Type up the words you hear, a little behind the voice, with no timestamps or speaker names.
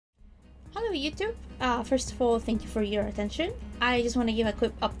Hello YouTube! First of all, thank you for your attention. I just want to give a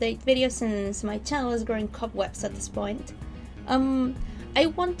quick update video since my channel is growing cobwebs at this point. I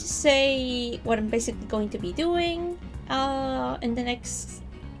want to say what I'm basically going to be doing in the next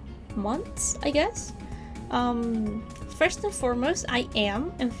months, I guess. First and foremost, I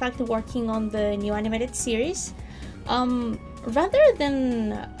am in fact working on the new animated series. Rather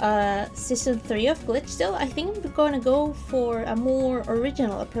than season 3 of Glitchdale, I think I'm gonna go for a more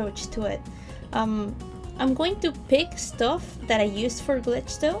original approach to it. I'm going to pick stuff that I used for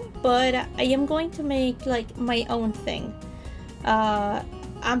Glitchdale, but I am going to make like my own thing.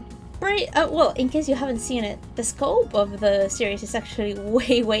 I'm pretty well, in case you haven't seen it, the scope of the series is actually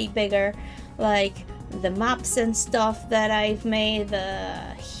way bigger. Like the maps and stuff that I've made, the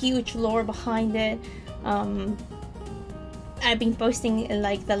huge lore behind it. I've been posting in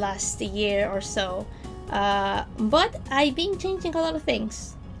like the last year or so, but I've been changing a lot of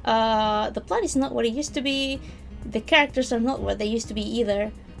things. The plot is not what it used to be, the characters are not what they used to be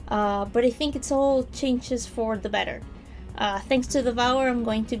either, but I think it's all changes for the better. Thanks to Devour, I'm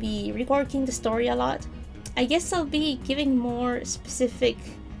going to be reworking the story a lot. I guess I'll be giving more specific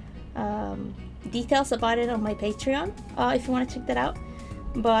details about it on my Patreon, if you want to check that out.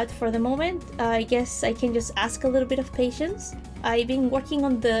 But for the moment, I guess I can just ask a little bit of patience. I've been working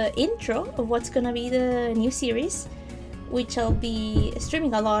on the intro of what's gonna be the new series, which I'll be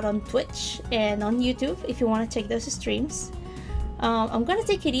streaming a lot on Twitch and on YouTube if you want to check those streams. I'm gonna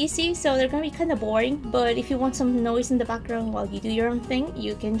take it easy, so they're gonna be kind of boring, but if you want some noise in the background while you do your own thing,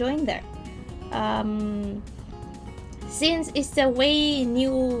 you can join there. Since it's a way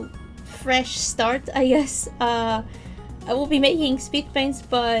new, fresh start, I guess, I will be making speed paints,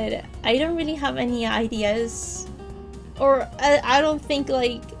 but I don't really have any ideas, or I don't think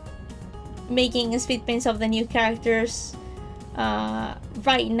like making speed paints of the new characters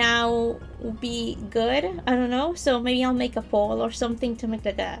right now would be good. I don't know, so maybe I'll make a poll or something to make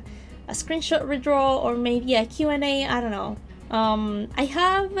like a screenshot redraw, or maybe a Q&A, I don't know. I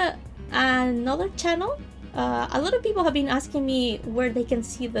have another channel. A lot of people have been asking me where they can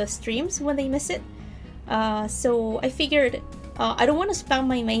see the streams when they miss it. So I figured I don't want to spam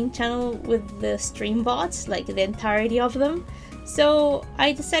my main channel with the stream bots, like the entirety of them. So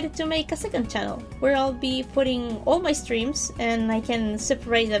I decided to make a second channel where I'll be putting all my streams, and I can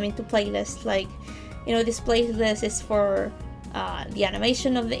separate them into playlists. Like, you know, this playlist is for the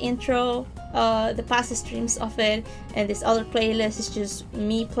animation of the intro, the past streams of it, and this other playlist is just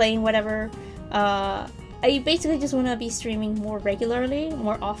me playing whatever. I basically just want to be streaming more regularly,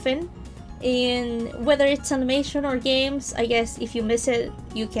 more often. In whether it's animation or games, I guess if you miss it,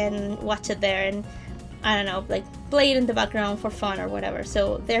 you can watch it there and, I don't know, like play it in the background for fun or whatever.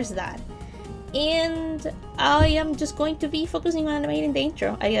 So there's that. And I am just going to be focusing on animating the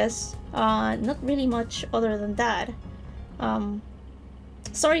intro, I guess. Not really much other than that.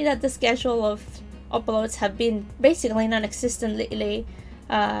 Sorry that the schedule of uploads have been basically non-existent lately.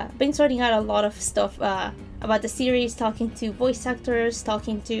 Been sorting out a lot of stuff about the series, talking to voice actors,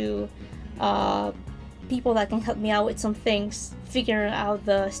 talking to people that can help me out with some things, figuring out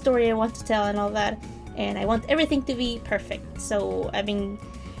the story I want to tell and all that, and I want everything to be perfect, so I've been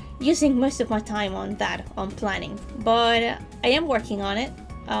using most of my time on that, on planning, but I am working on it.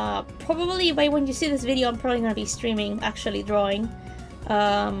 Probably by when you see this video, I'm probably going to be streaming, actually drawing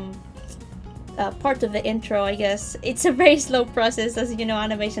part of the intro, I guess. It's a very slow process, as you know,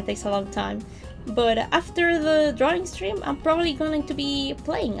 animation takes a long time. But after the drawing stream, I'm probably going to be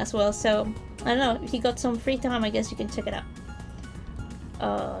playing as well, so I don't know, if you got some free time, I guess you can check it out.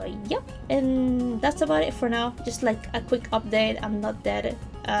 Yep, and that's about it for now. Just like a quick update, I'm not dead.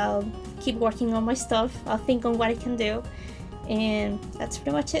 I'll keep working on my stuff, I'll think on what I can do, and that's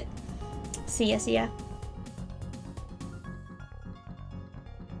pretty much it. See ya.